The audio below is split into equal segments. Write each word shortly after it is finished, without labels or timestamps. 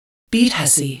Beat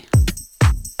Hesse.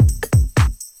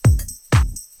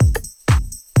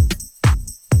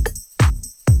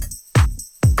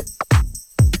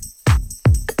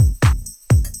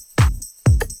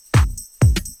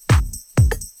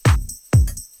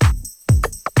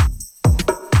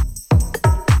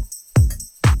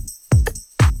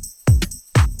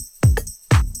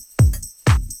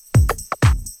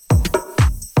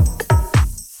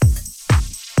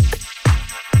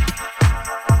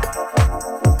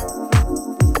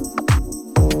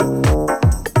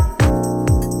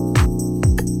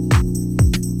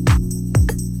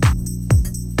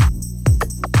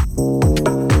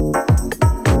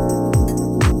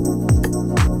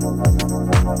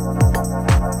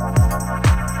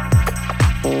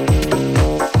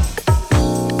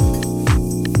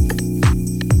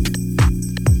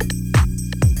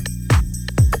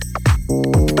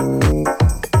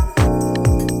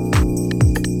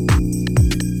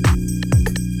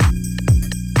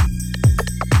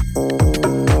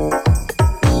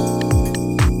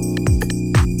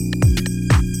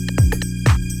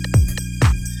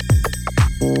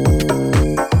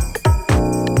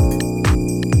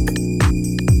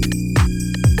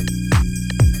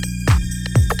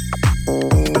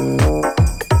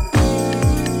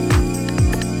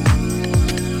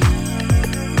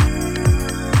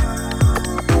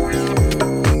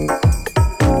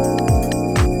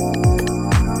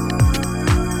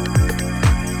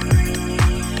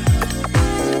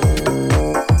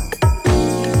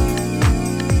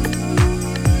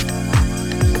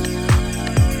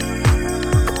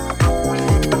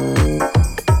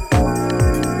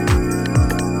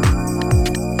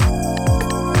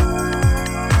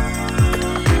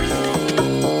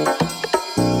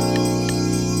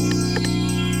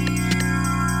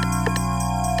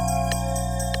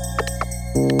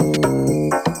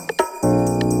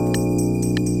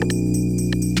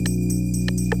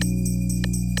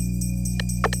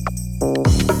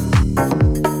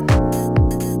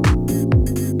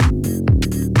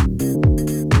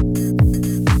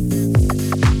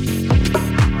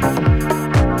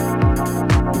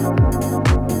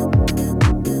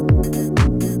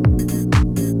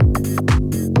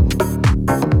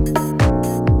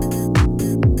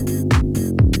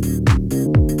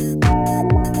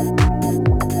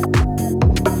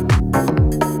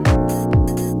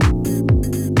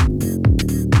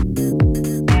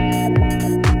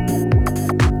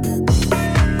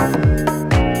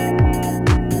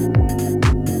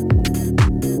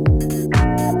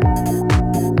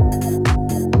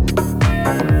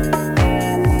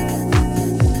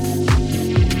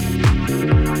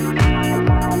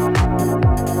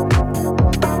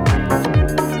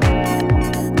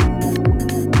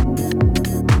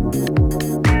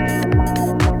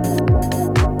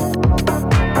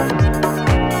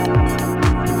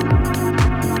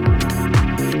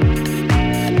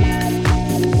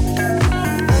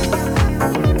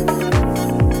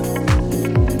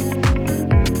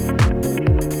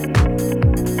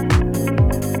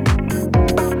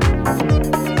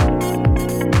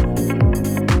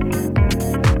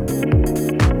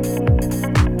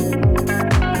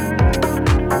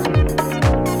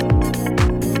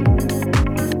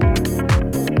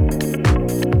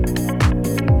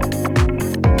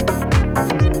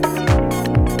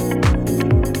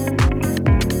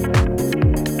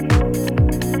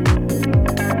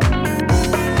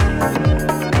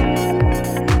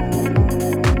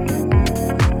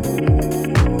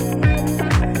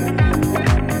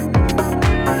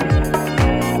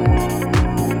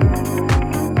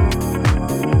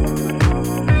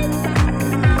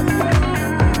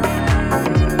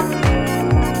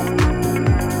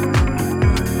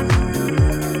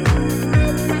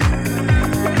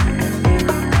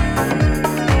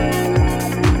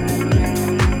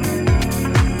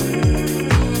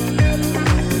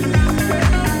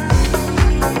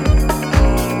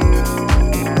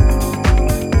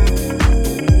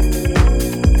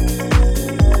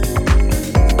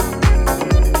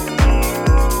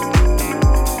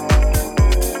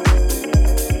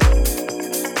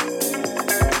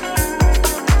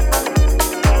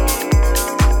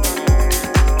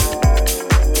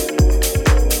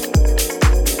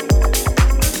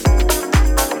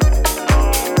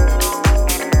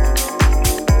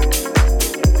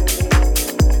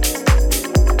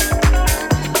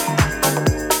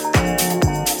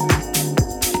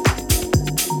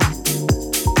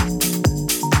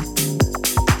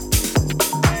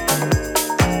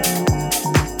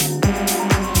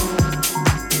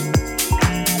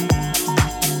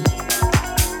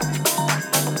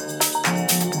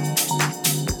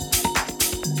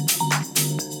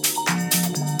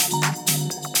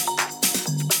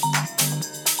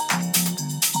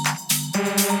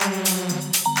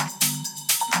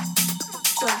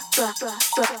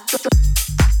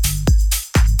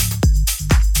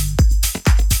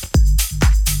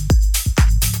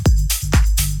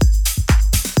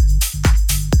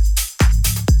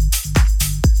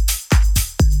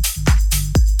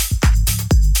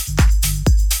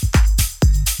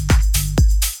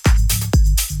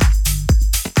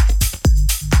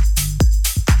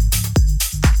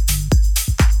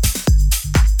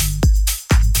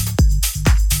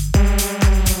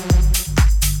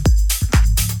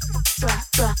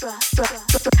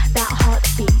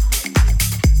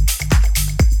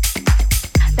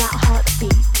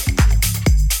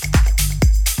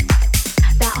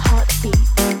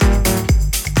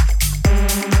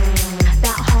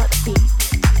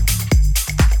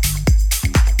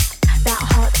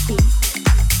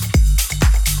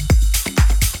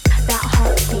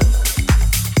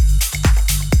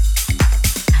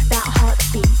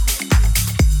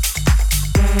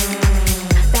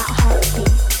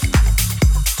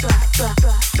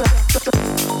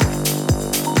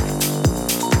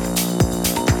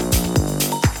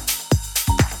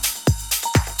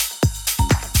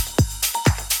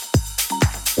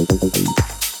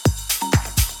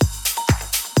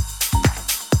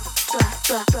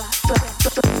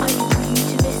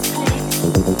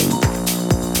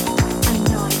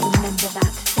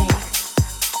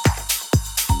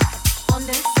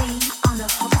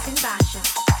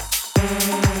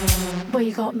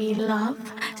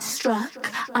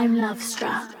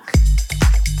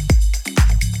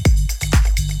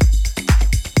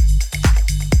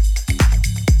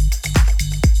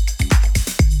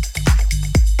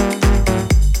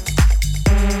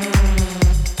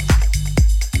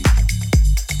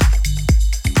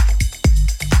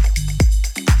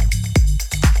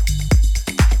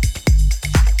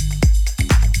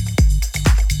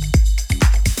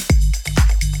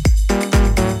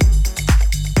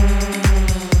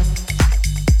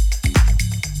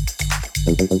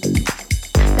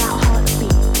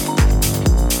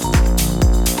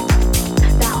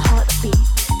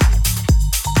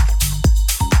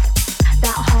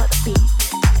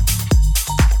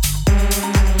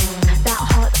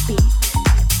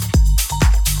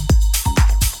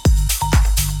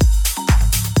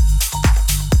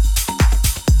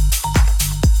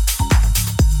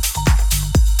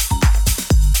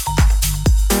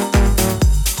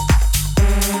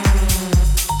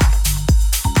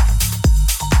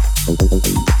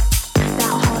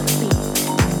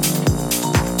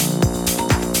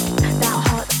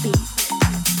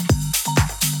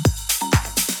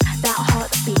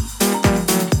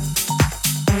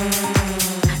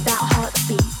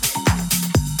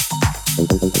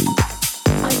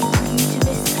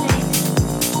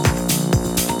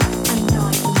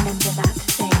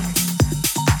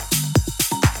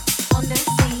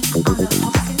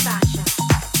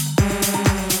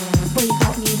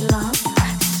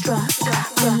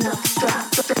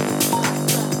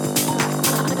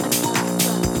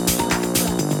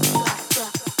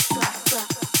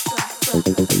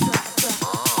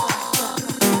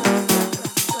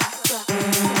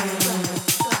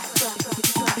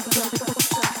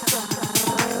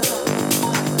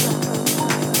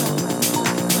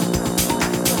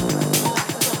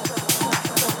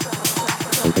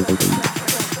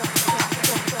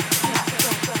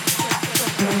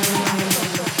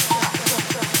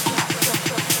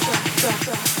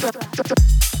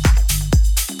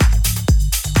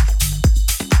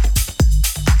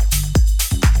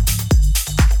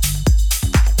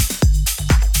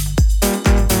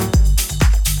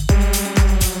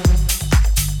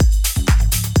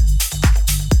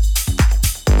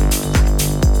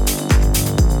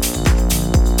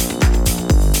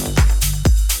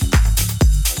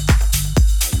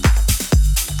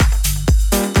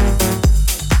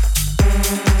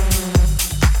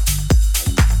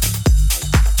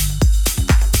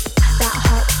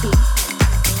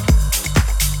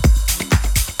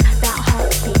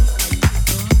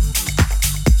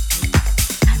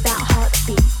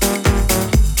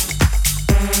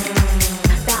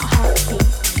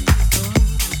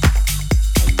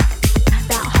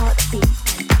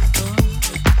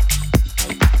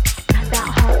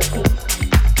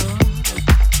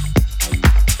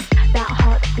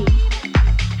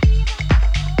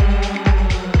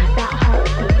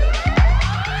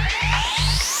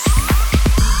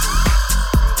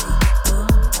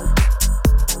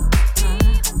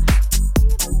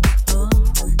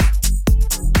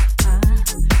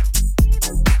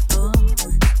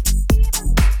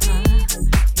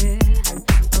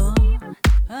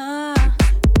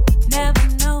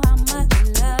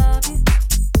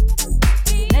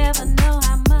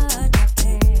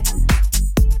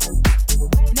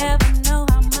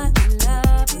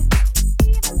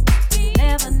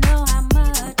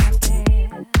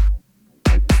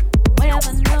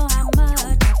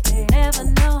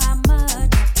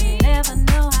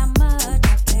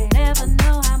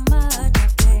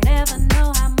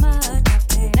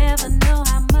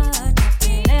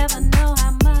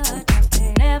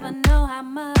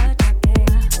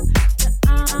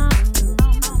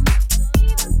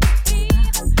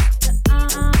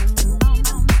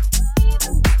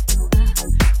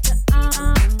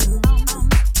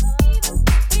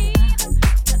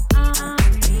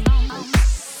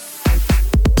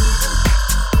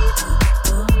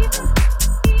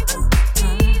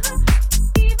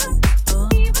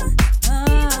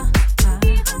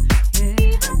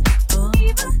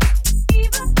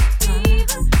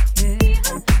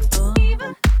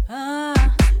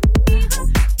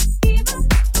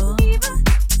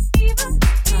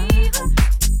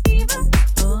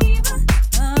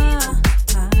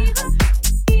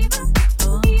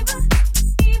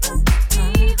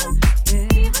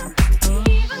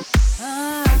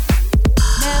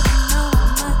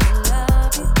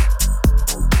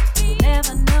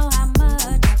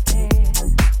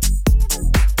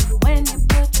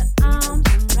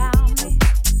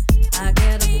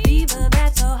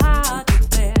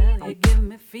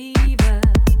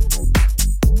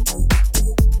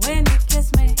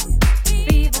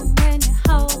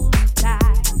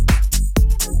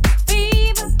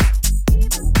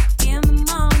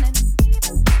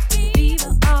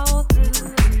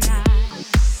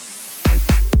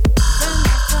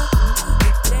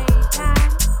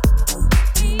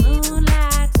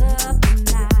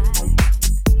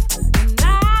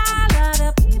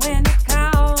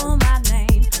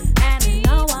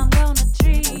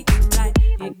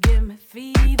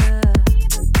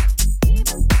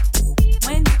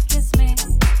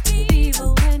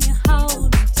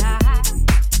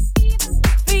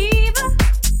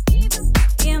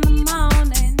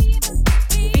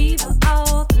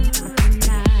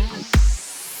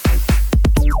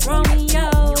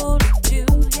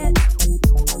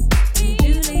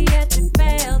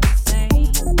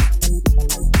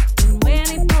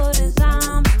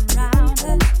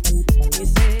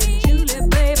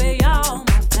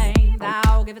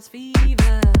 give us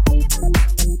fever.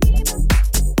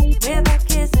 With our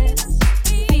kisses,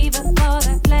 fever for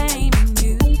that flame in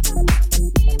you.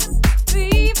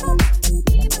 Fever,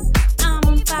 I'm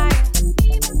on fire.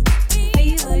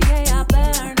 Fever, yeah, I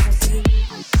burn for you.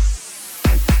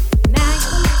 Now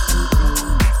you're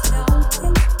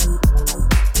slowly.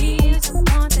 Here's the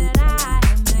point that I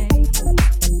have made.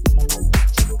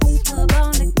 Chicks were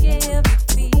born to give you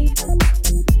fever.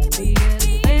 Be it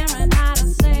Fahrenheit or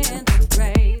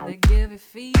centigrade, they give you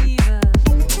fever.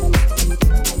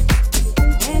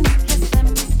 When you kiss them,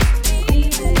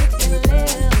 fever if you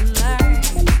live and learn.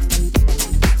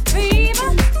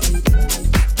 Fever,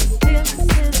 feel the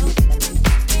sizzle,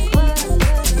 what a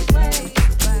lovely way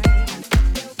to burn.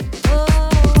 Oh,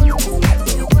 your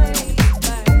way to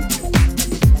burn.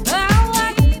 Oh,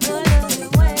 what a lovely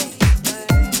way to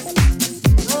burn.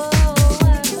 Oh,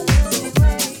 what a lovely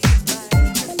way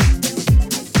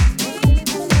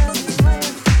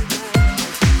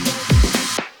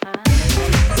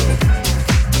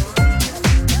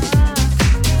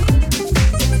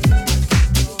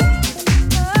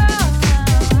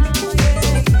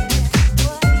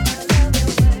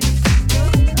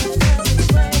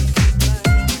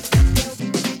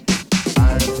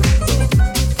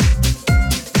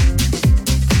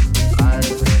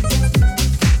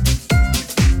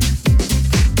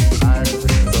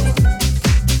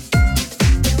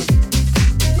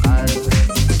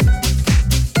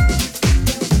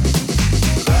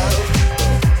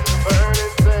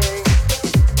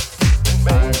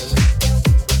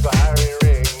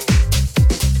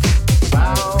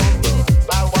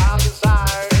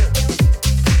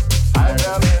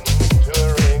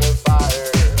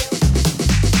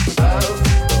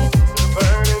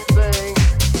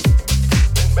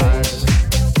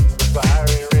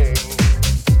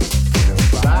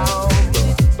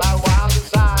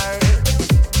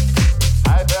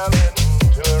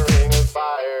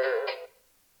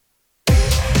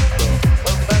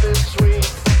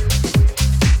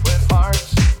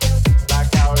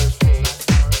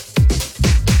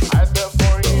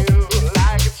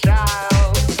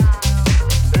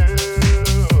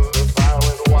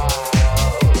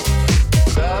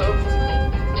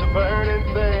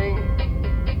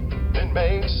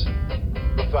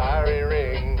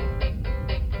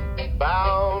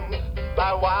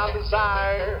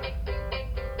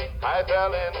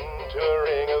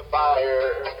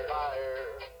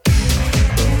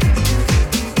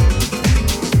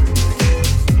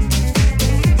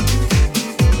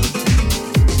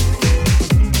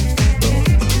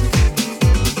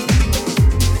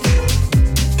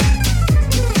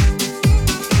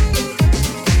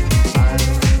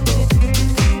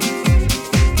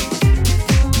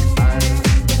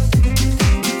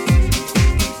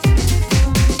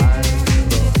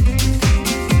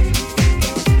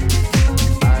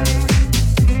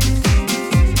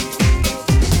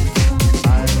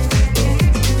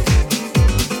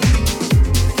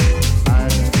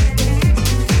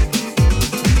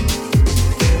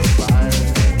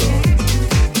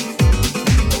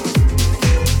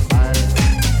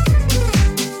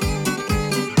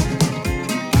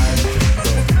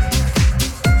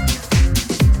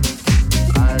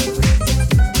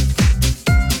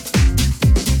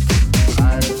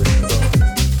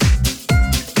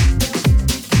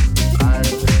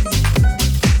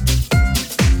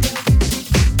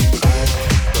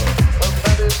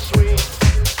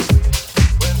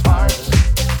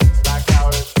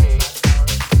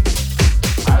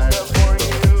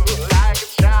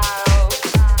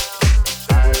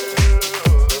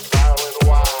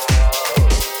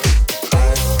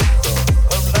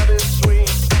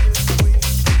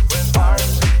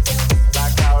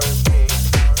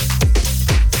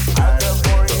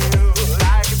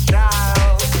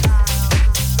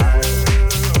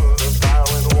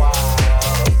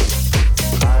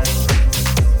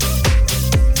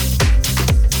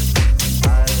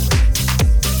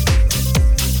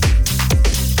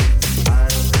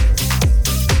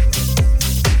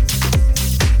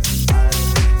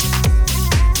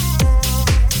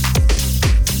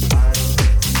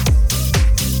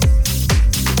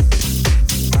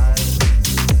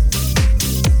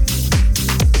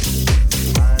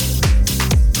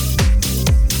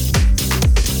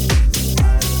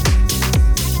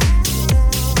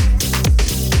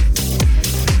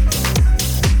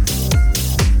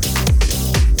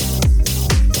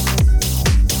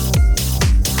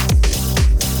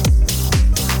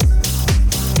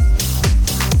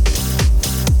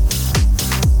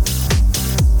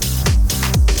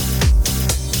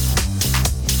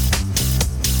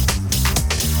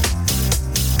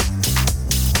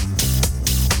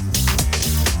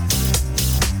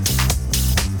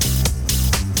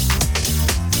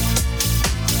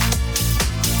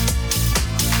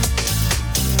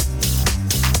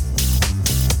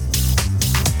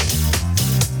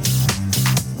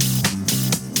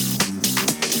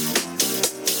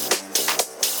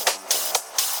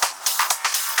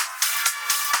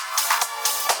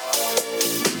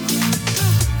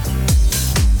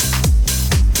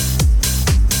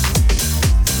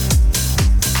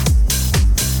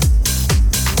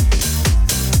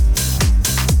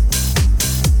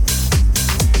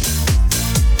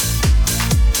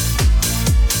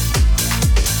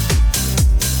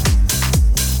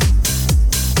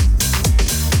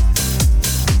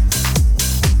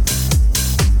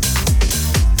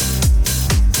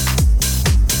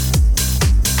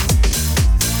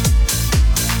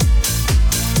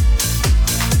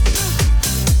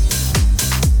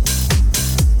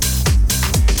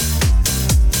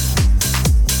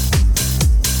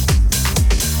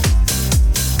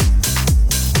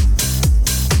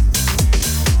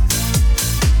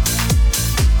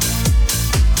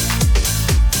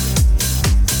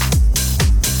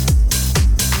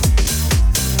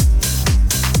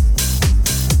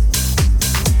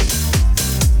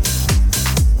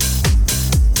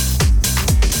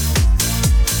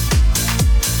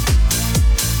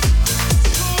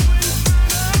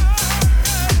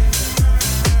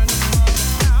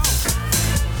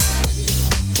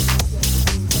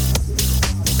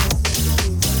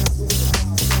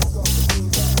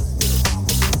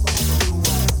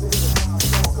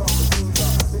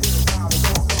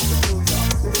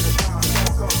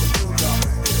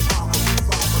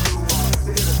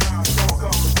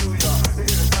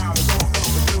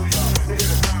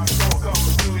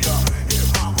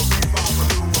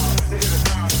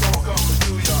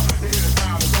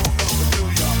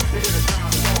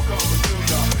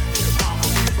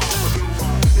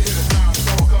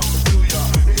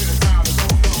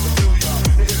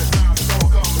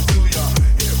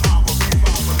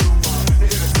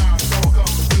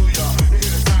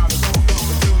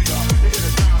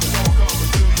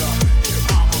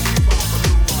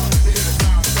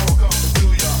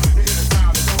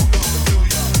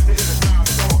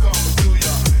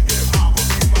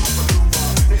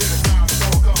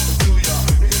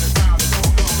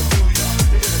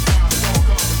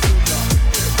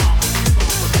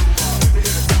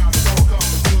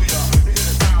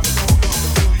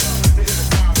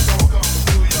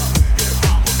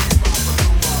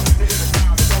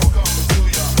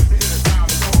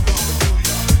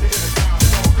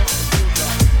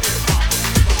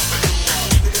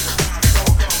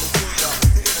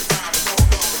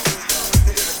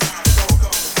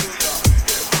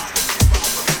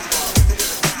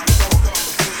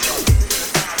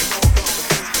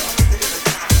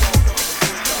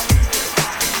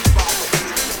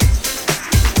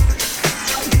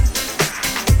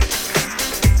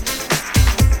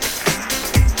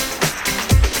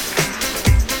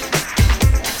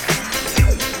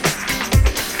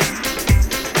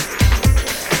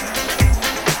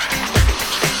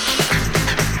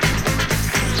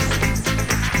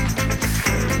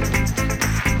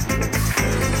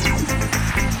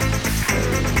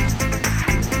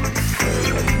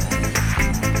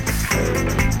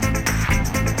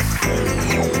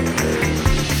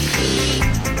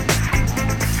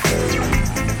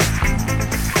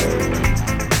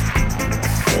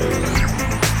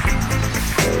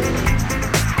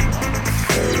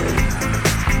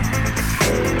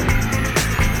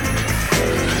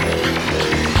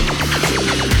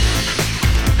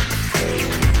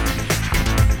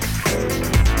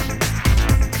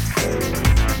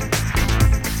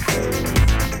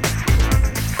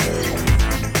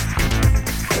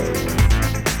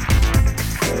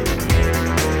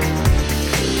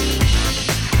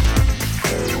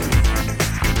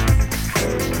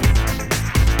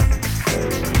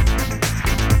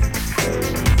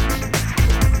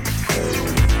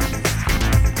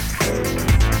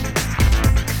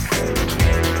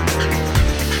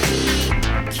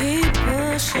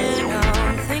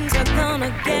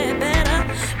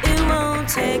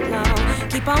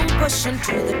pushing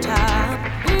to the top.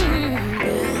 Yeah.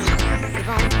 Keep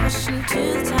on pushing to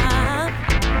the top.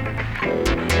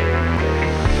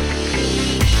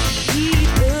 Keep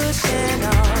pushing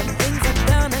on. Things are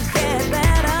gonna get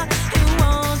better. It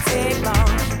won't take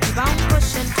long. Keep on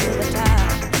pushing to the top.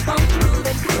 Keep on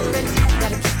moving, moving.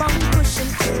 Gotta keep on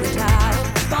pushing to the top.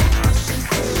 Keep on pushing,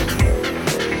 pushing.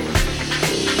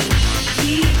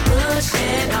 Keep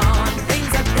pushing on.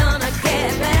 Things are gonna get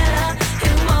better.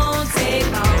 It won't take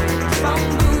long. Keep on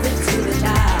moving to the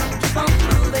top. Keep on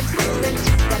moving, moving.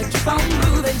 Gotta keep on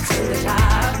moving to the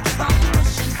top. Keep on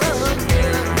pushing,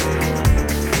 pushing.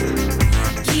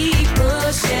 Keep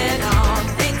pushing on.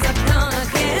 Things are gonna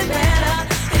get better.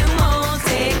 It won't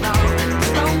take long.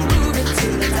 Keep on moving to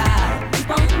the top.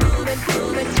 Keep on moving,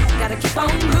 moving. Gotta keep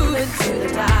on moving to the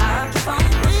top. Keep on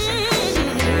pushing.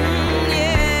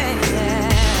 Yeah, yeah.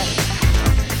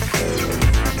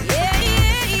 Yeah,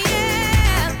 yeah,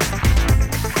 yeah.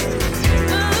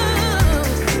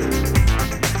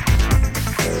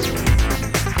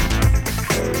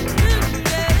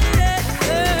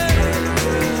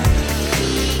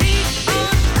 Reach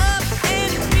on up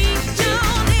and reach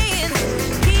on in.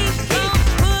 Keep on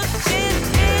pushing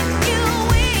and you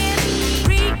win.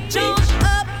 Reach on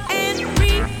up and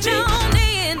reach on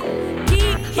in.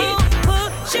 Keep on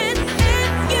pushing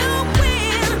and you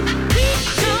win.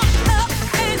 Reach on up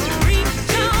and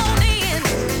reach on in.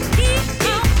 Keep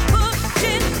on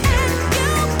pushing and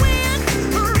you win.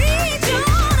 Reach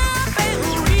on up and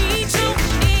reach on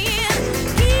in.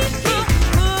 Keep on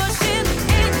pushing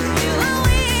and you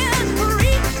win.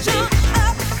 Reach on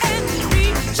up and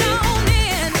reach on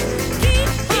in.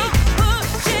 Keep on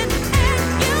pushing and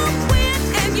you win.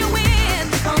 And you win.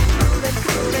 Keep on moving,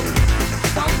 moving.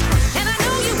 Keep on pushing. And I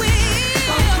know you will. Keep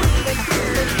on moving,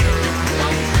 moving.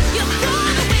 You're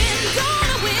gonna win,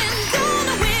 gonna win,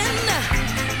 gonna win.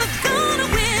 Gonna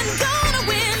win, gonna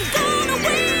win, gonna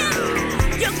win.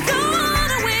 You're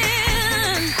gonna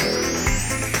win.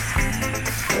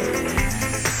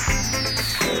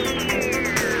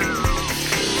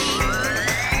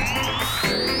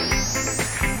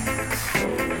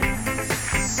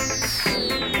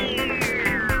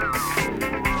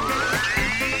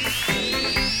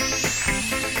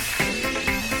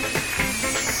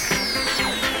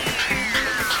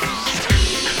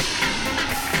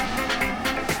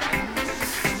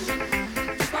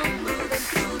 Keep on moving,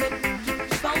 moving.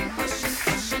 Keep on pushing,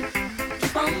 pushing.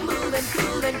 Keep on moving,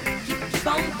 moving. Keep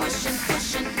on pushing,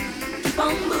 pushing. Keep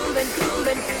on moving,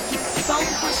 moving. Keep on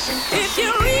pushing. If you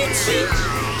reach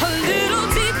a little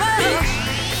deeper,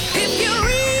 if you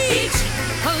reach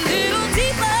a little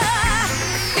deeper,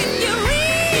 if you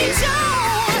reach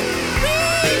on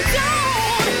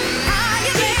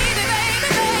higher, baby, baby,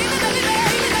 baby, baby,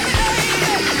 baby, baby,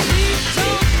 baby. Reach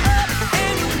on up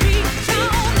and reach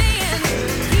on in.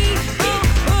 Keep on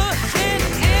pushing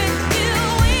and you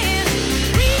win.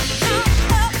 Reach on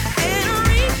up and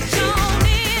reach on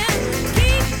in.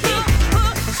 Keep on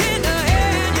pushing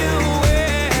and you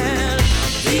win.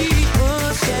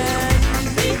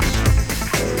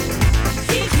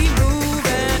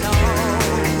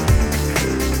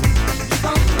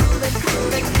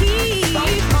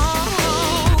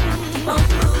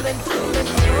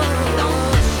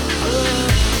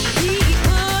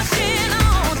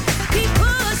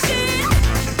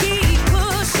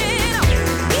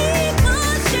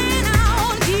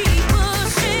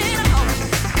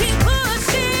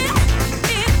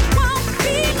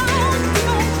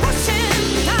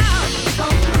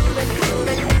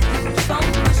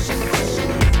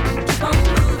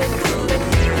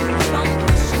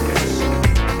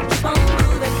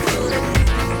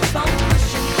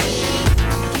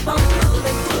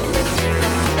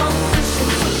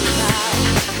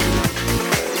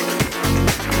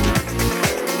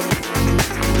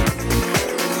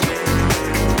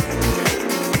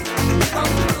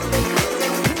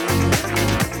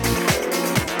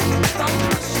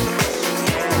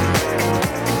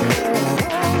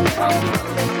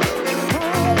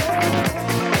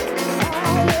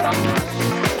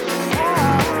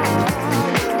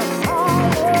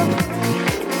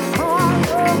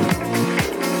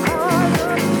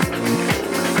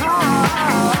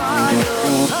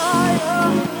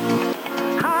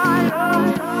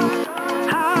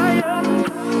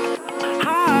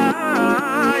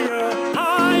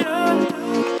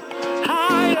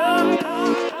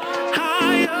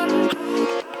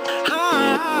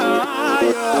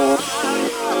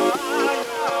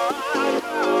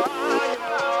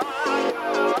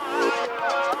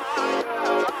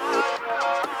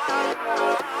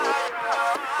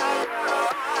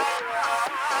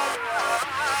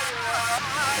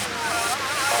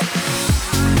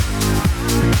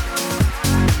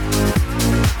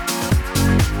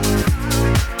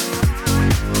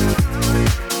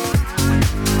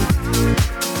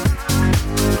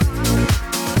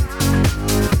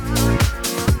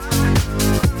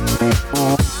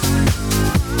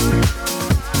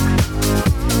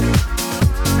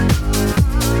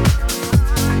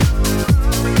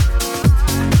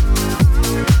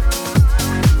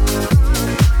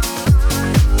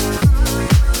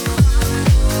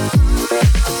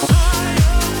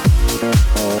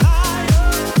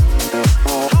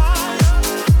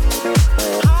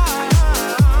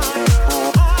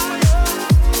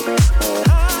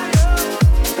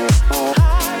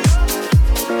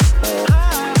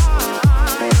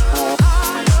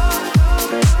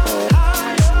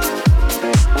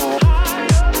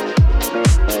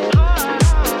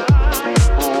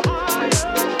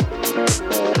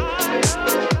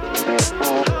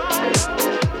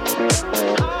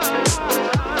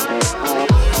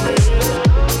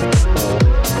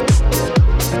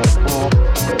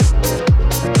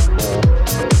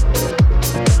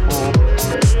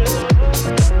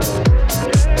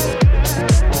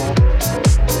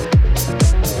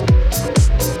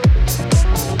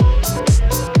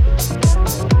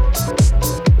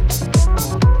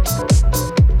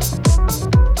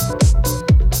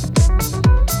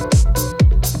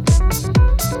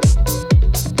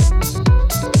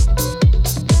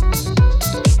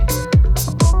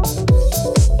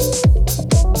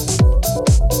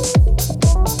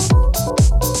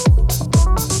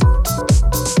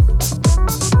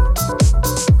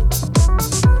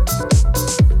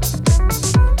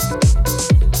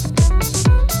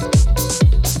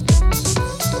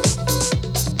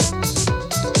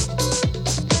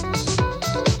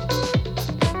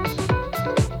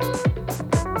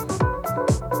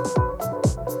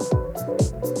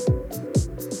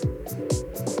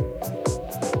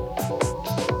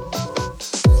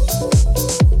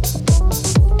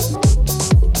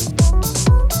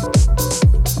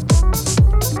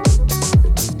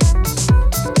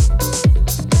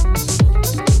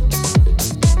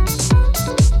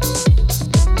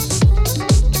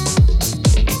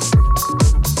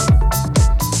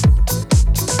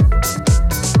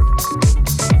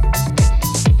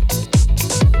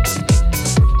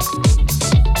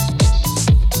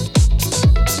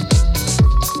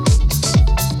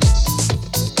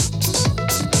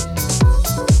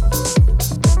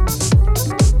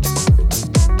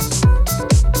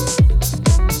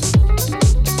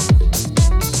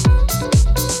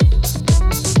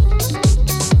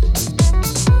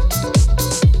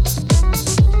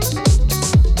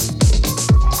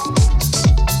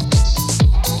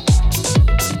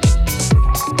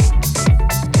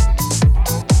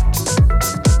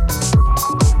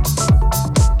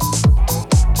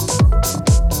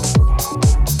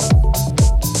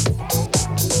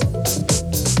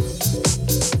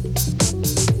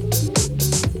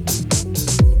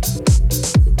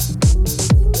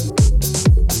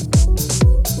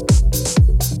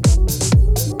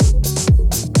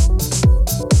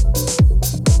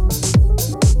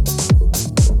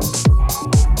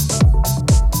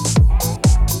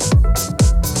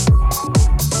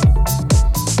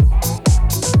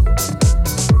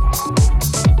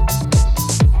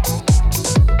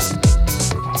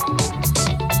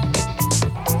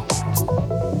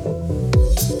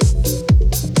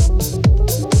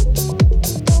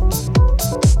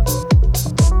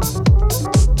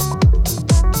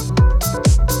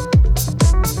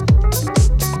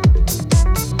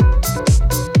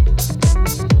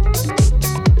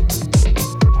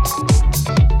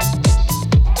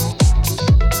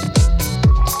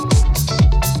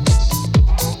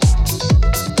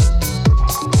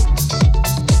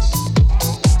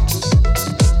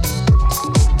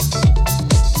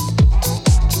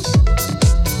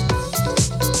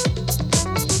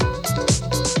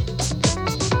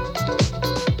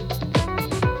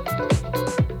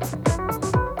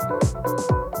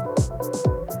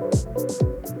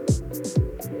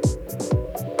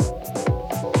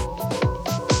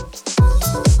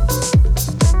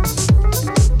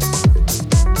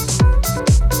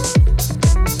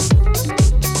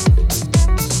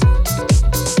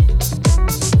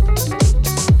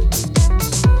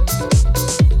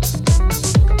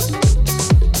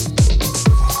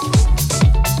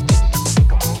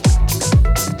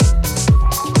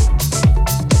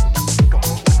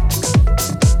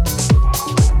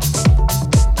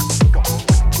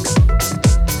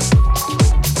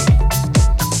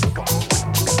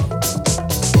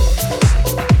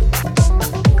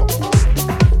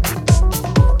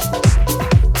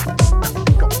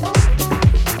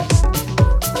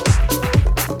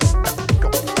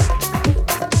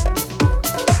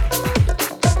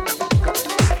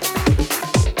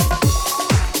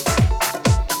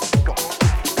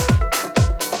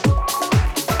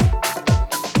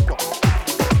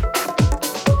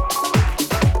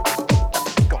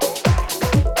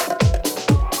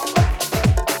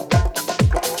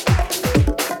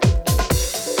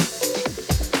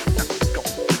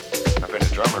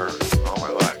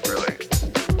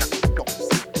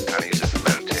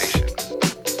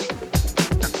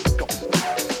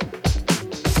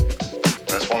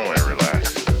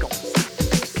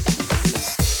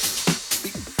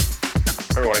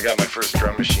 Remember when I got my first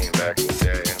drum machine back in the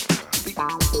day?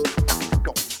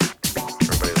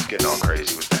 Everybody was getting all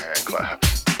crazy with the hand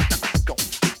claps.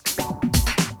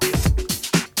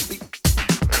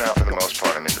 And now for the most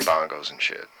part I'm into bongos and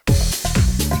shit.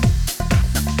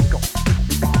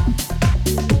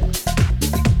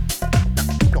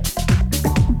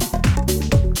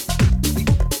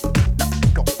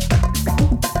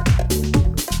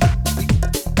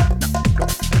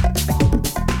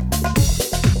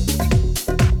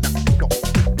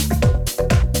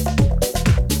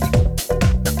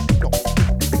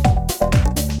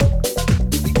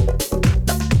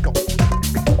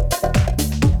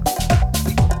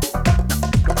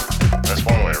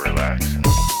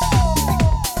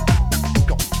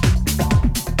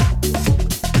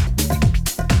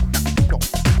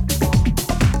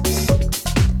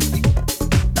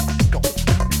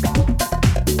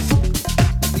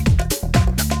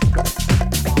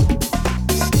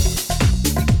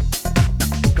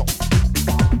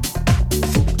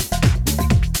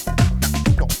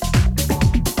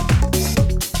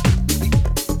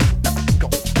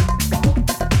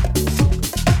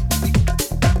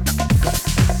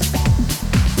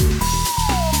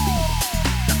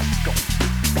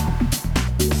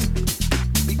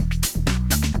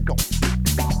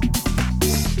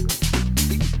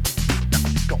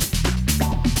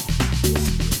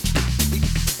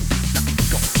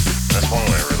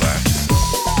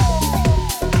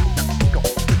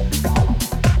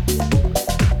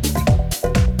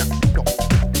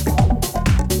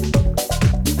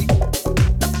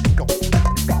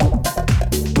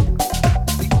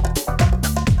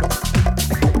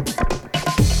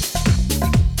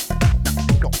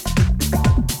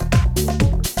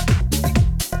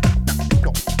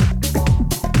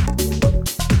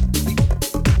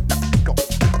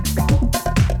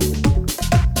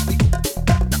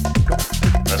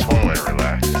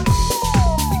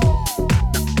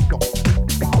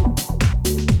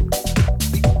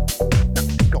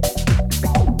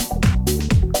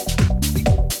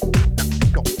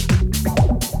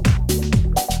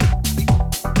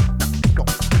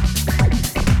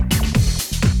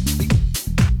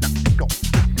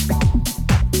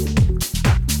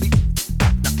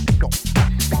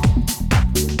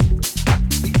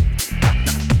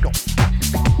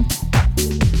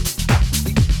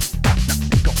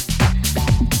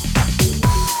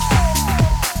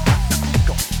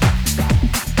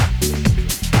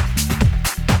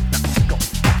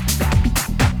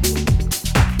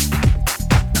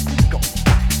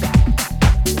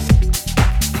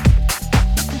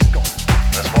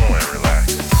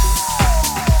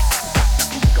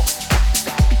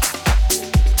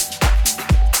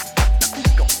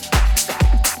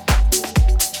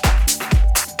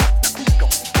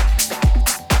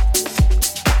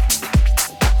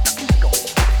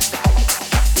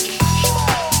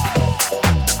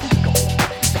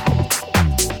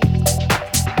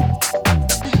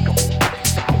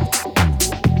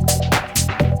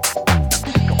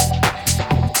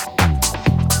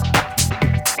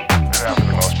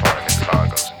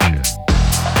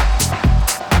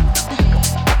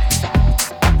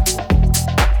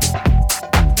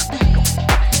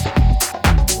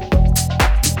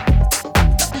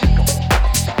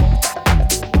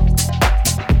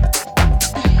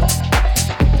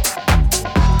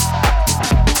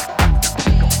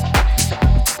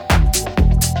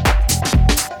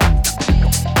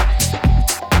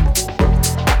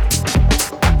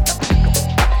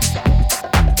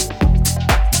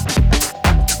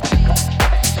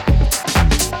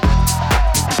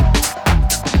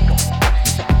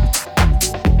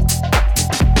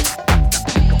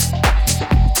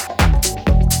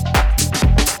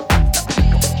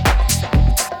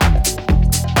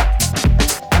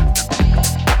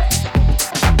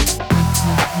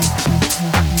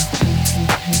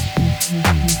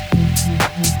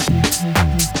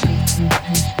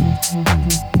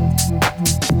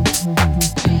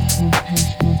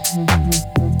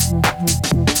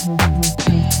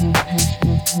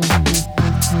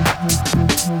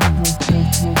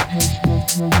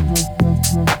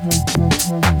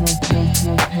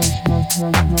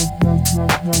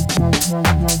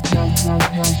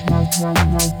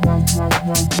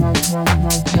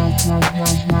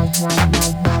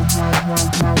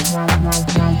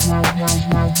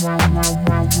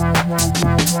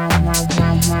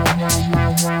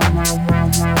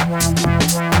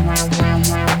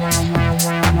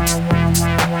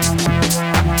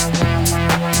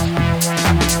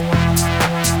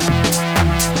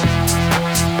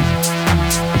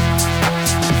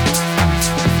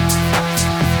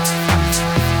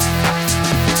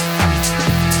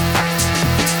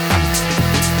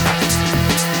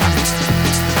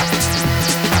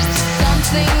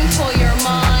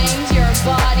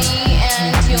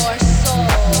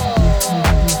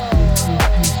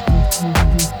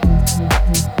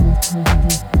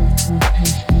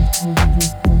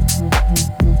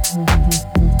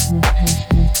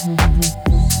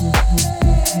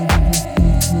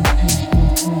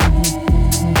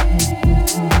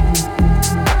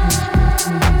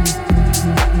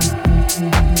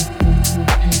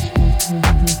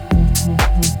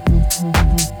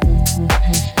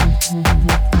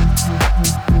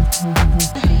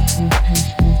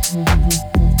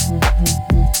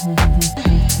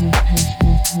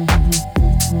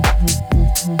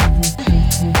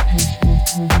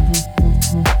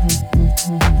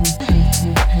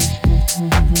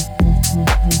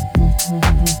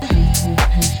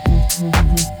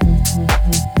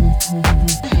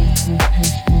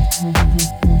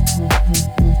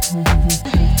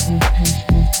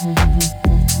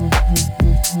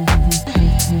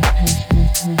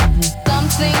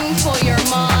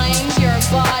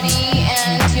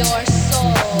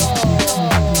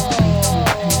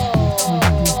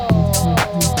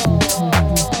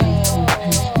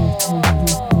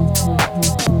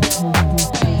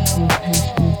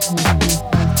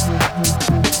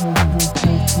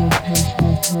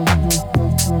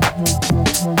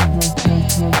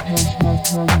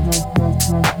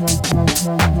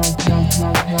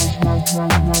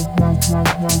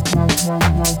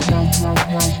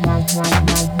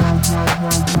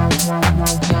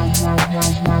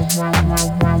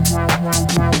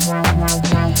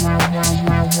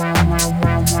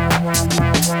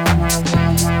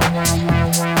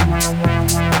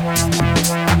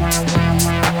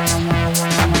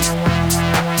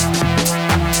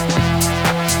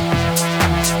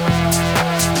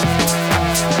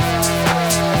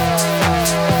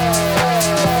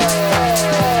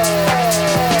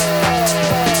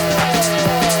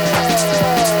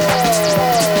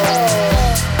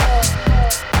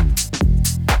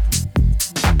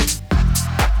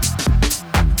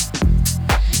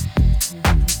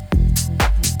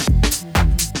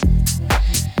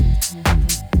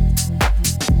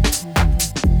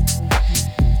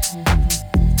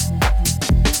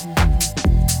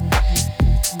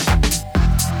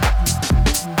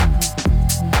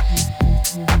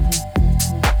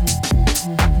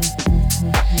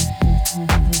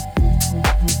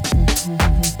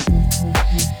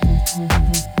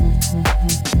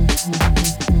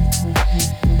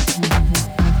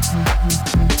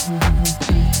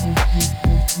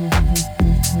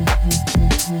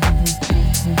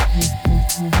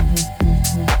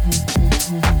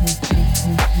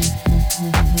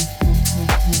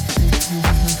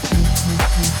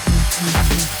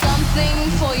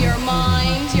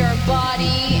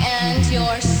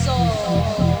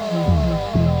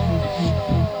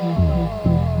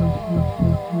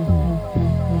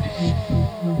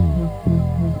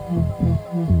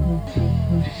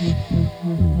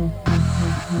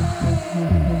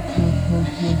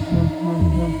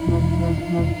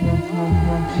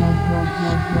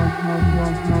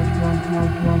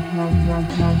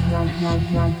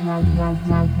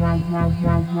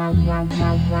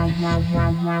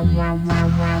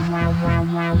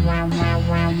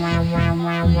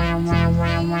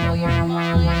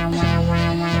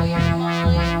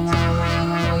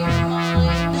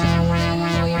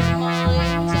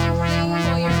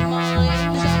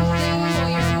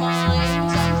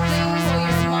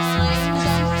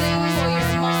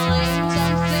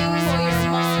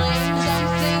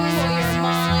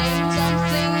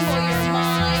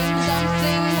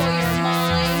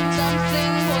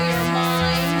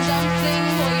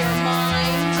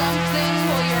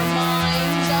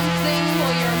 mind, something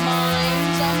for your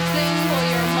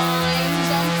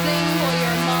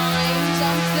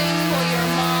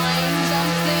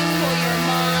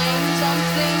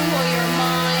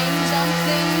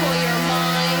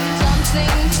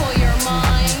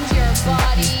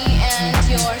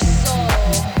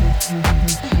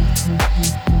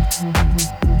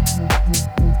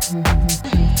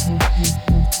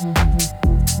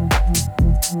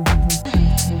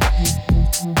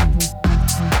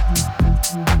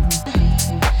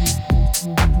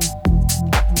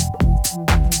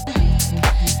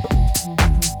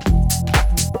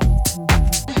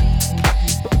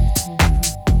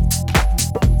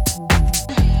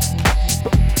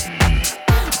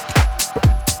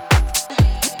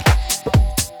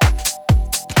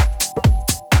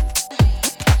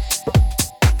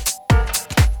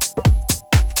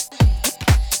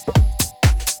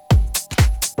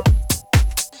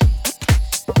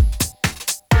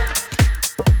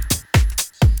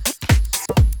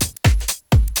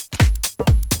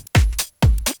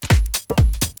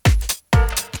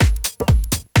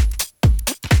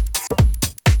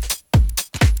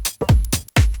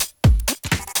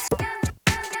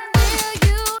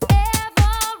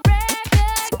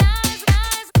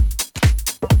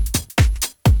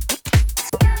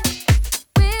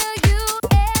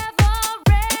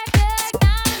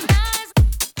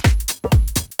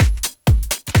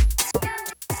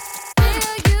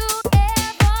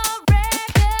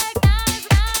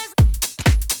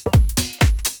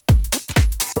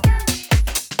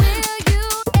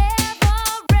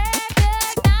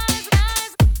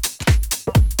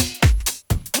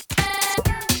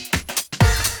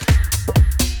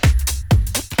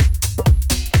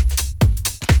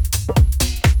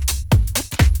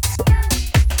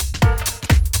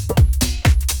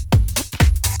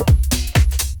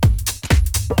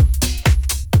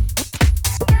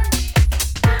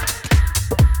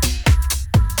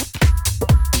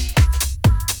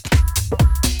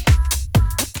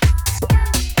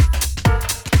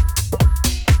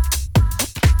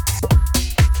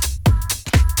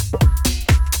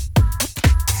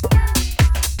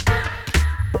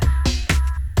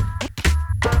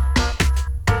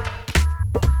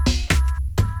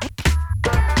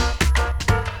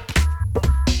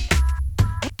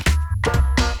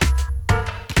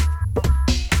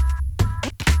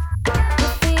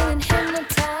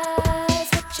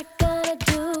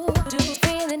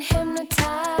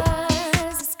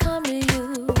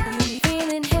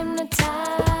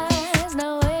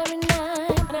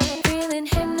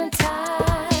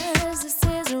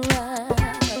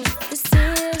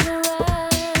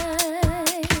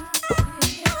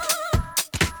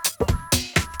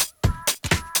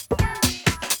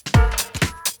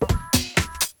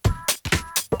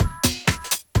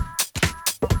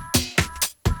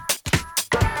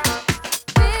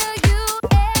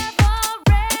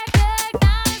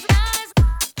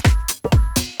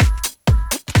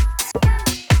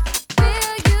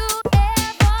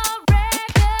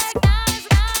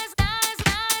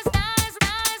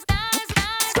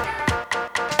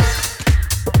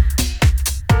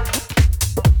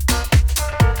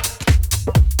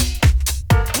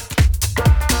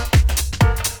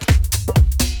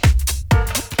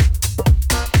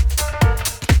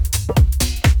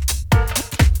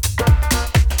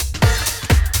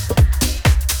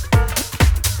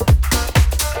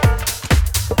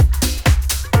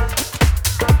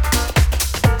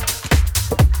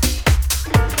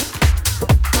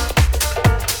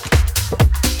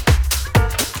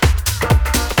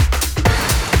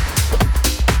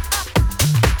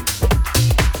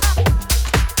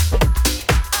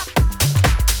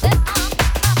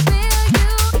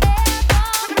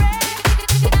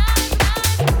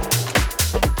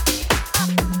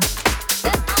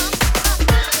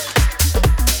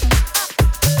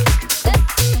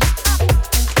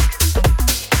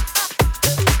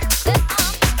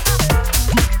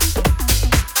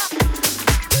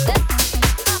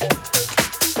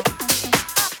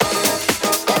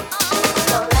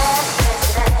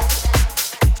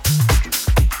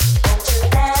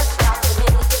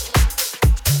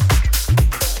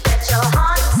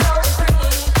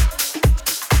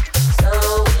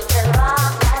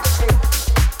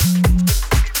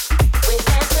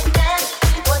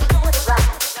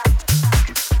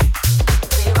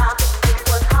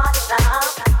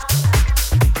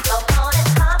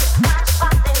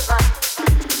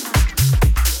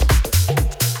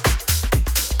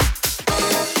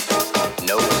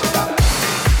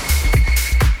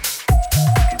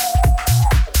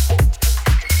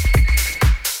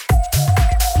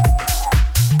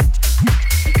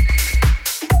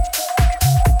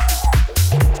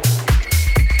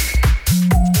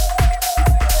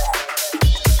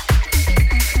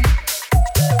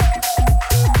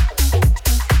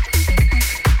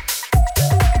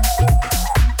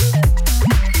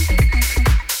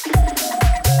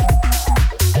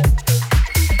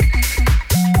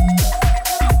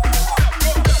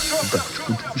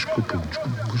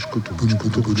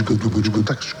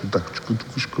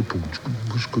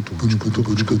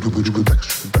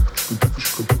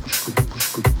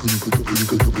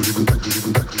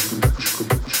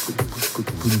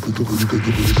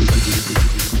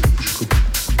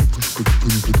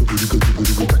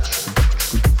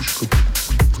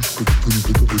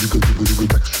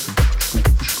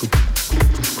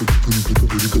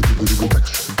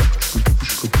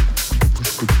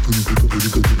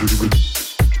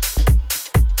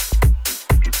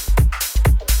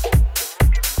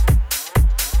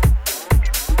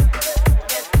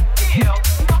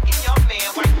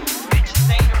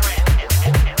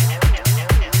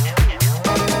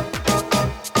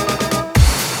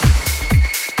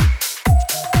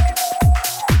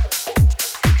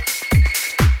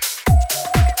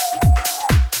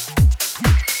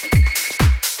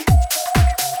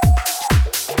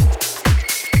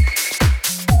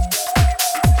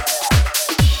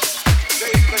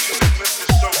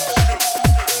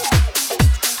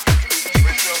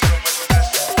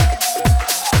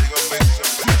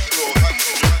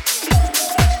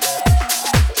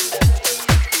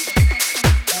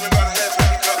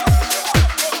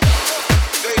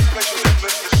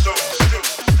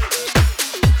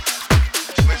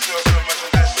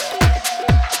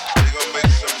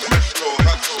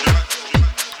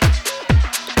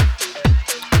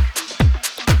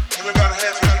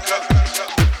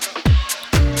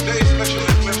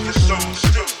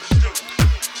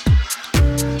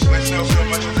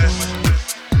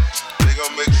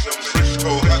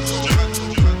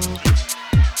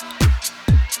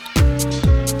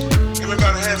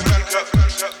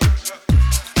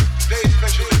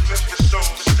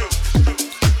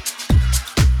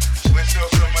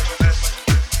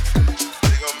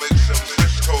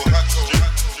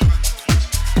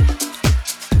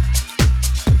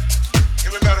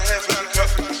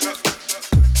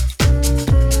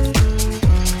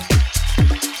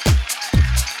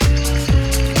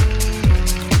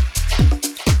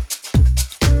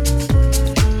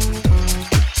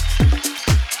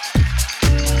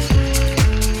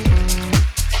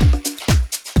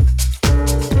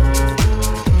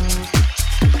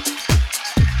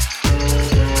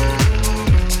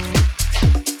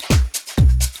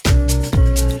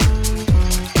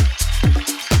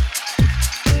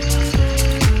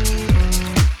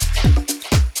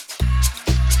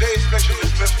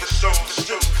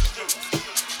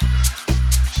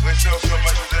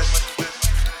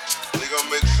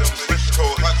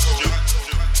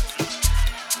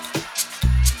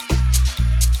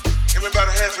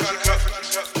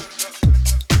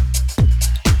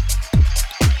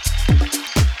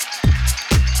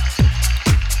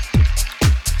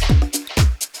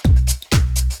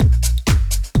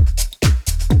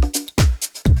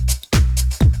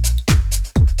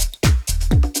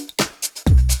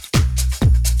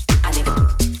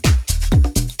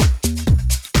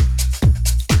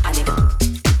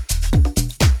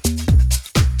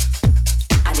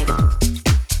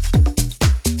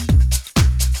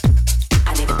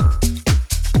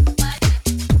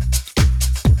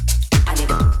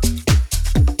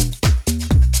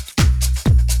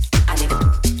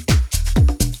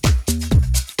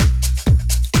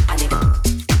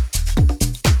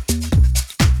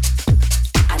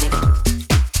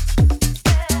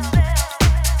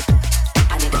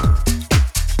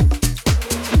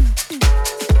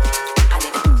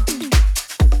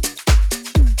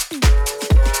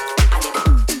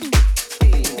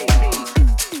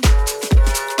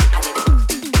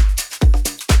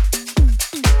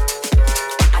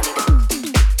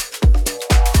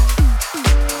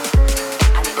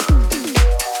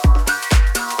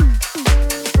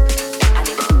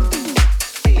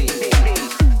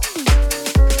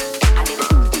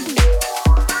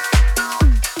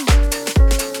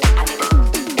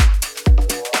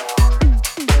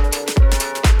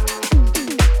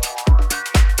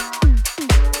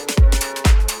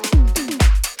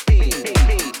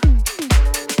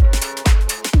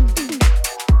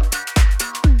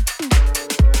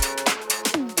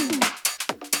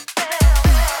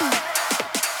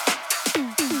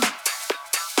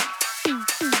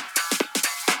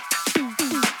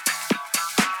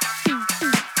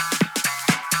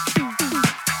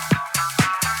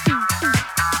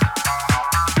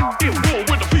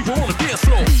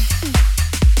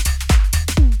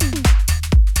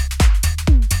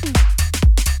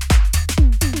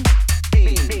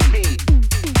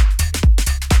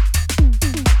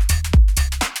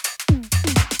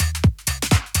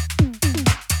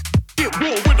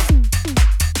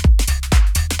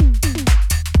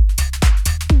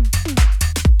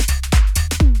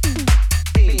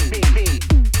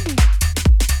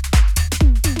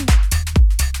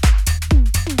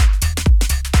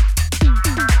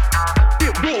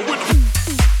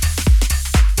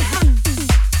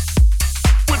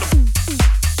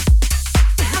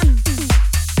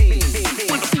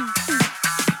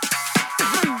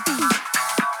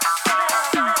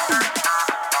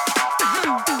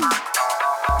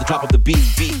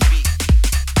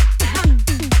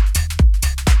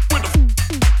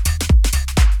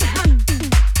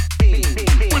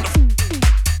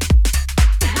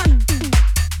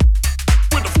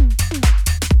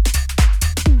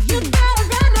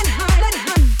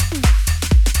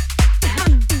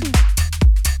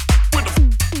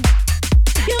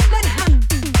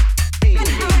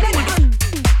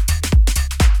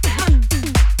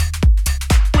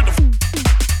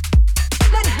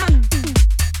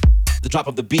top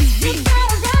of the beat. You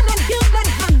better run and you better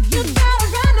hum. You better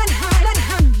run and hide and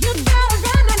hum. You better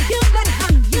run and you better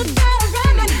hum. You better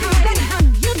run and hide and hum.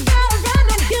 You better run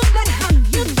and you better hum.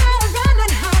 You better run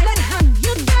and hide and hum.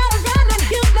 You better run and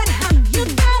you better hum. You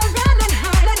better run and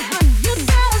hide and hum. You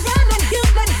better run and you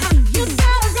better hum. You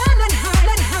better run and hide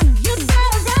and hum. You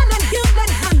better run and you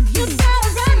better hum. You better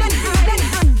run and hide and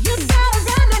hum. You better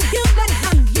run and you better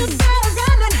hum. You better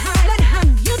run and hide and hum.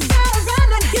 You better run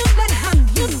and you better hum.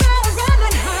 You better run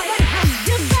and hide and hum.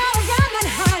 You better run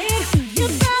and hide. You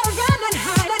better run and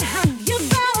hide and hum. You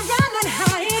better run and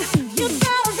hide. You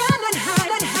better run and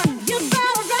hide and hum. You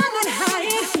better run and hide.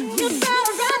 You better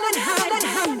run and hide and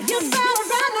hum. You better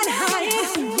run and hide.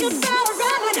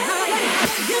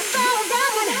 You better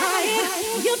run and hide.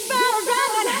 You better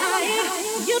run and hide. You better run and hide.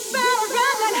 You better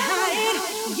run and hide.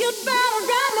 You better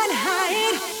run and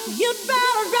hide. You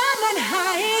better run and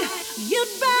hide. You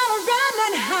better run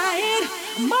and hide.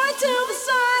 More to the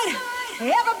side.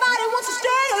 Everybody wants to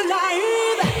stay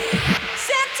alive.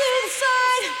 Set to the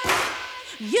side.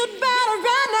 You'd better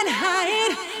run and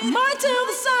hide. More to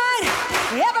the side.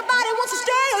 Everybody wants to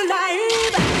stay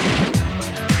alive.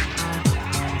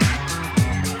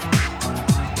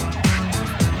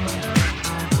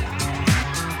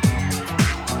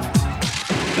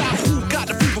 Now who got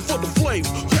the fever for the flame?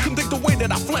 Who can think the way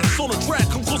that I flex on the track?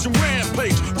 Conclusion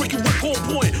rampage. Ricky Rick on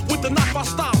point with the knife I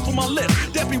stop for my lip.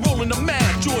 That be rolling the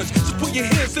mad joints. Just put your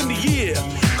hands in the air.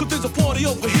 Cause there's a party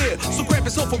over here. So grab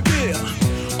yourself a beer.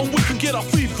 And we can get our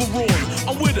fever on.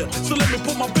 I'm with it. So let me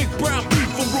put my big brown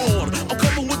fever on. I'm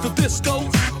coming with the disco.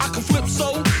 I can flip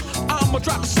so. I'ma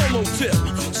drop a solo tip.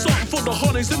 Something for the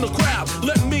honeys in the crowd.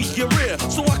 Let me hear it.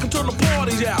 So I can turn the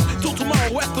party out till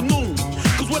tomorrow afternoon.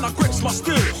 Cause when I grips my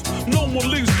stills, no one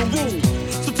leaves the room.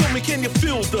 So tell me, can you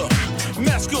feel the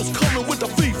mask skills coming with the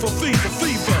fever, fever,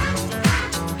 fever?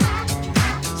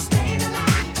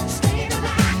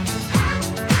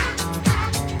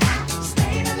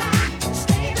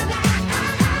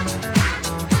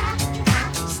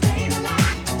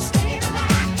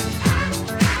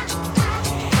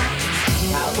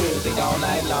 House music all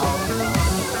night long.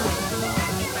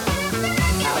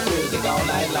 House music all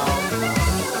night long.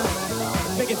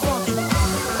 Make it funky.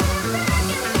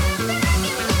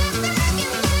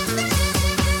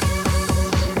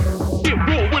 Get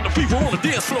real with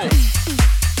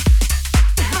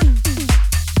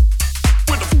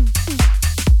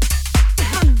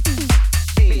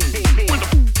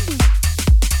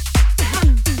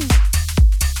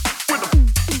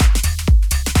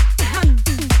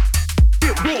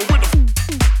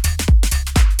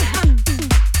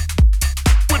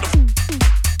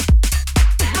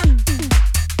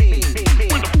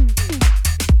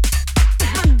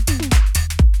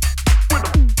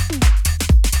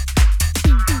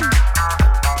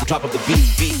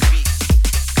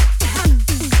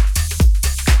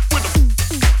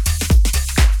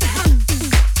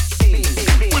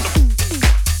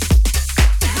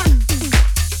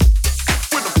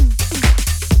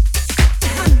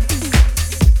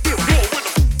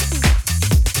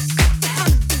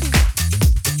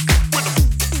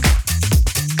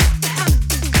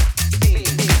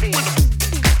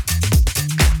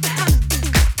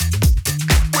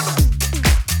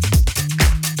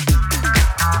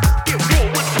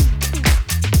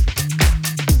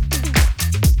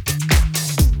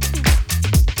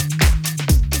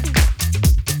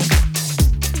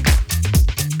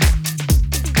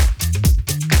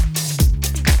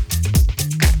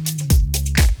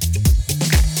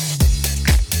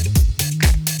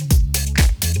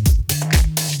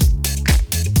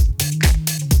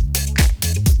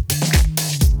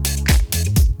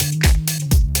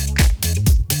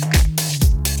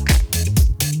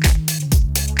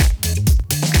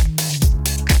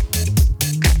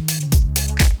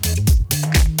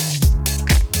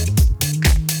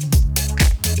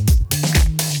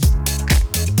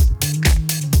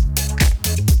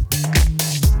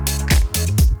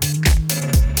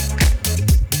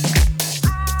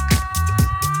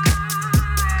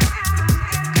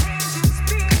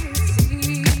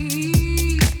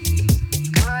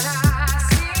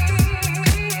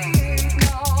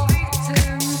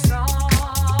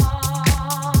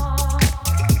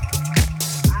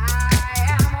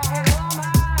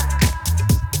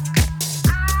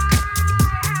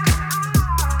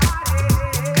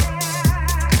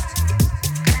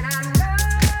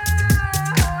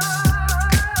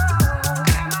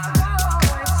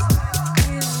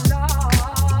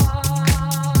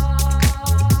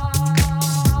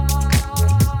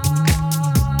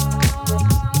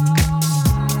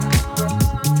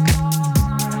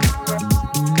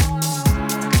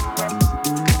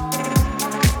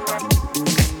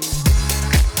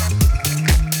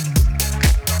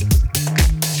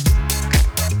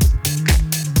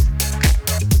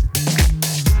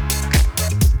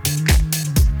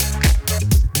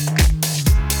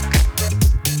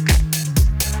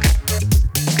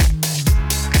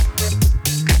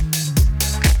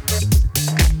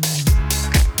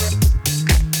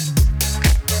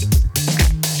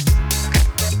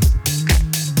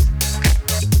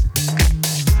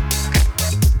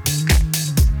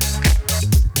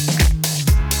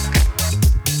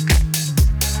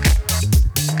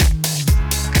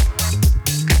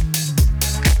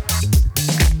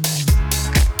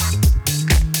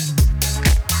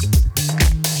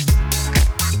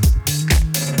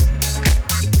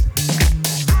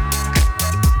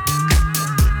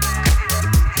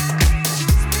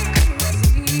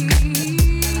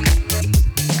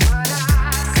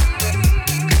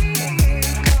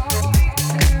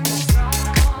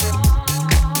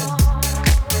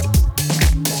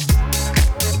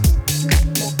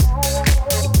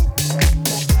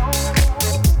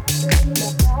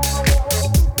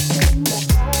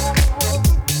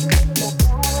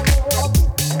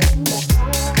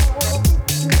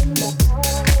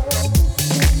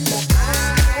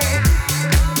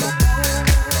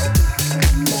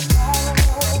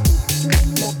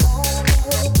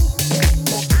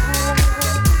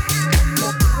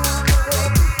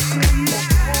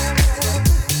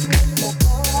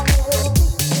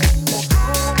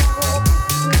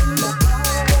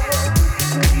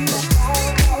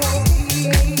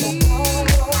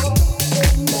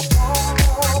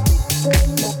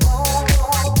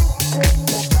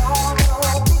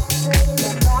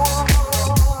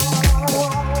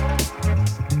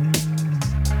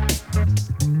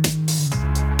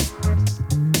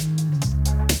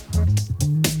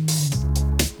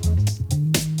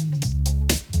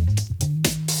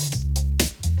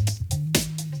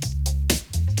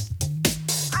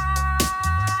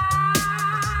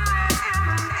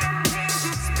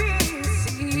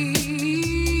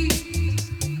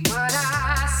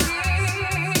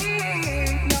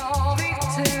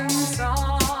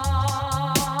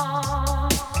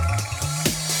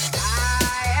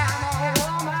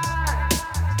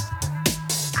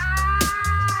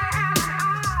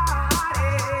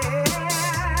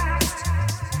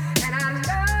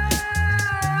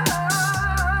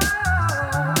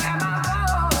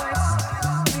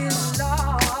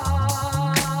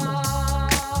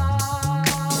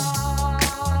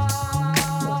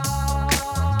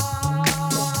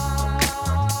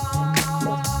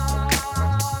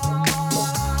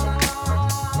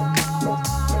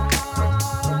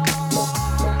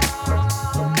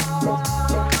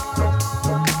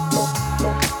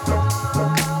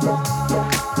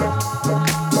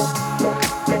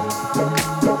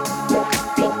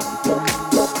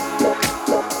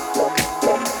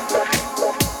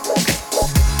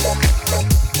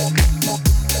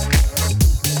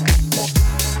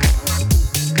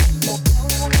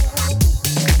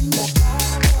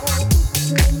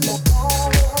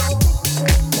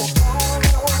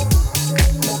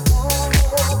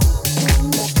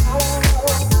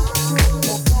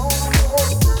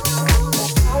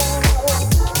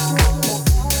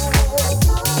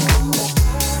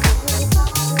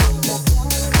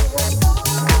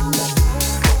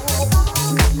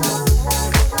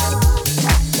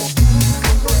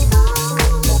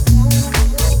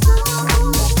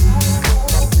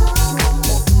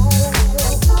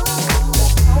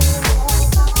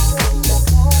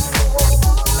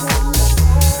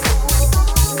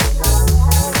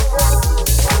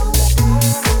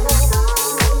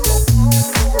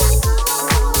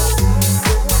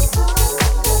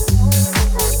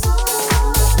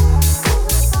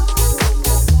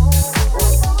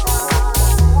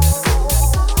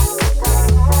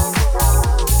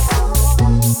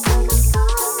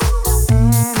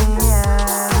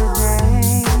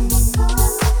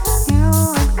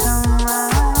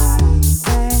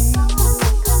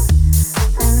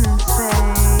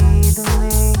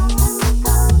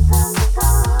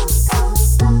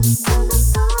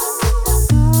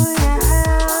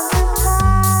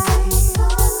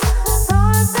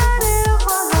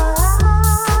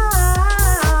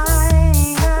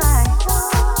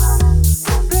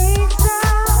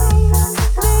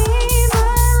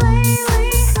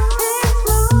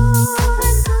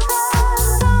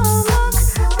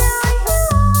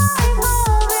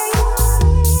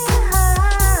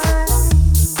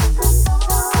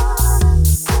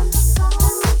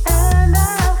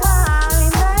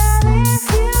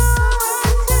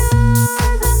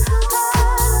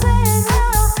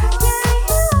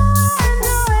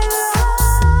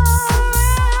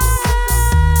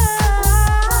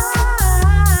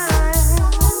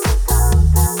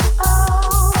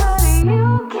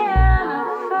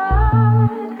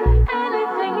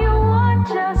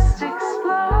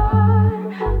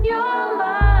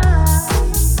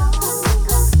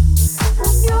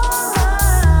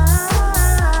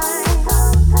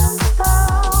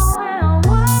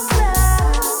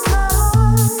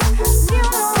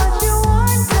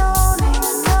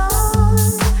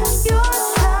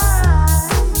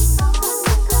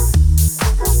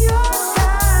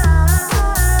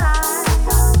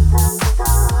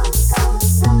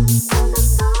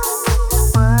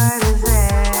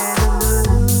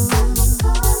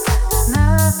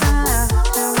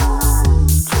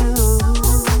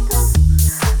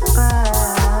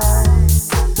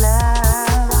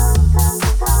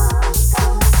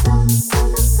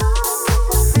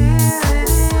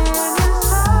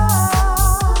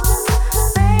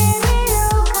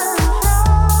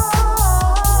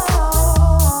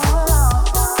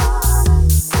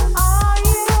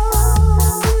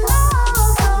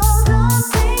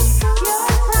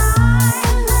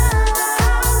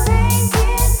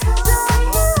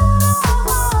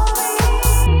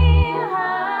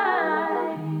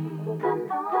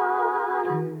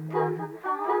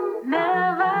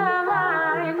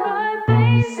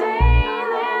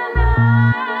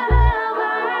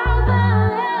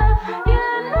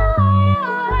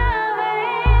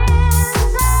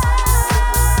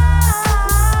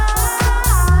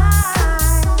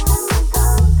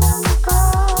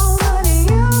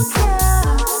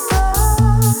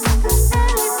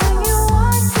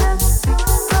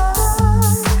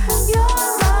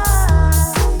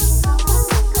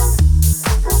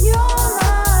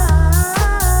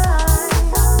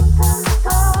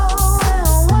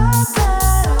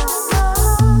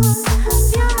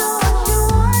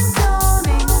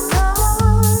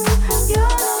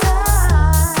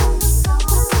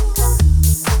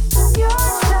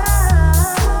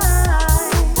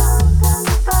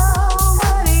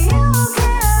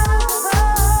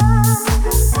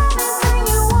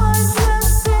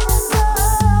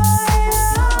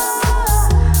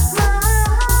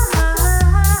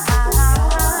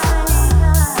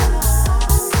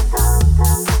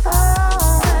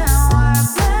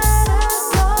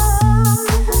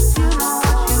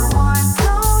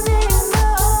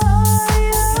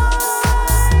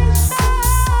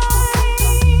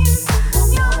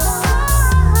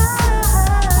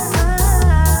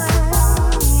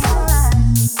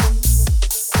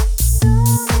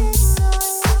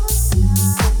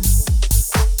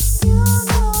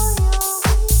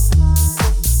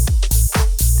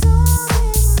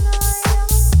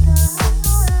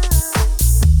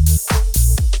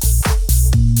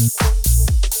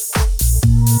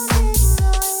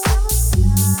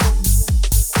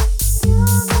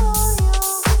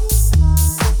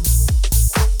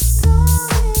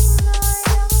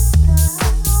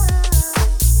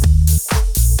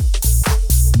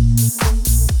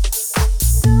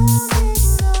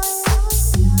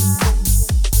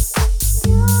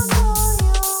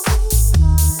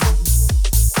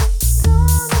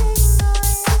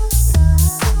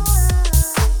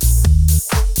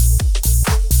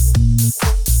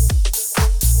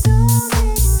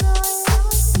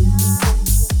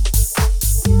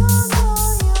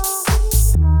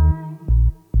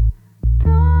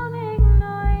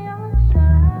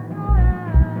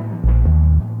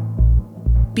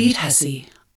Beat Hussy